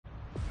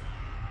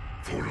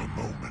For a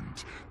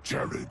moment,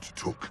 Jared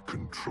took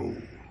control.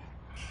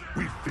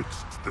 We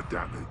fixed the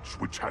damage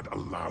which had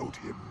allowed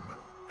him,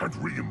 and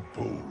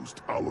reimposed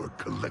our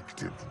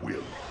collective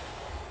will.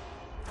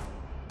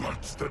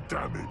 But the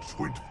damage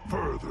went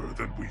further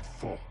than we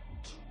thought.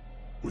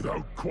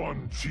 Without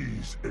Quan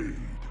Chi's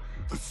aid,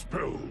 the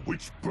spell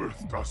which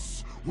birthed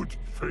us would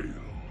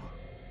fail.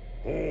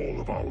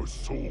 All of our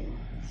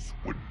souls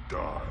would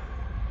die.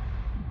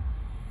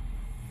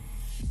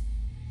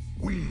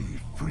 We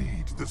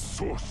freed the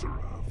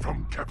sorcerer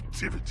from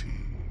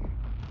captivity.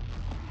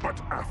 But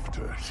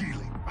after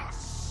healing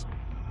us,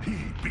 he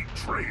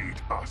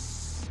betrayed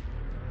us.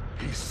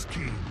 He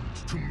schemed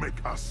to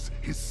make us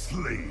his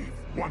slave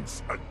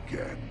once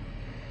again.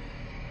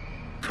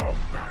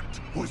 Combat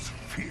was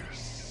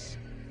fierce,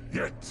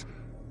 yet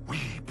we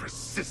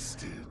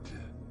persisted,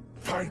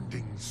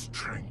 finding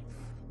strength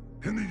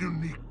in the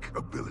unique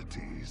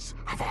abilities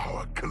of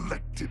our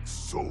collected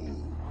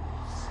souls.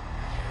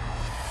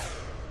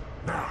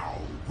 Now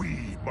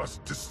we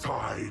must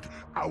decide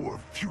our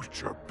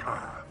future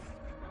path.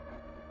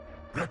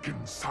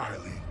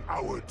 Reconciling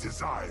our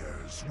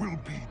desires will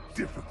be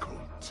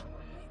difficult,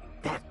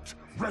 but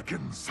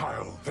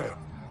reconcile them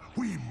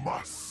we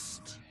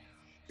must.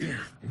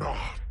 If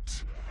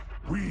not,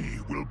 we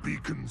will be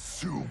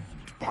consumed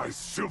by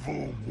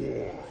civil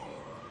war.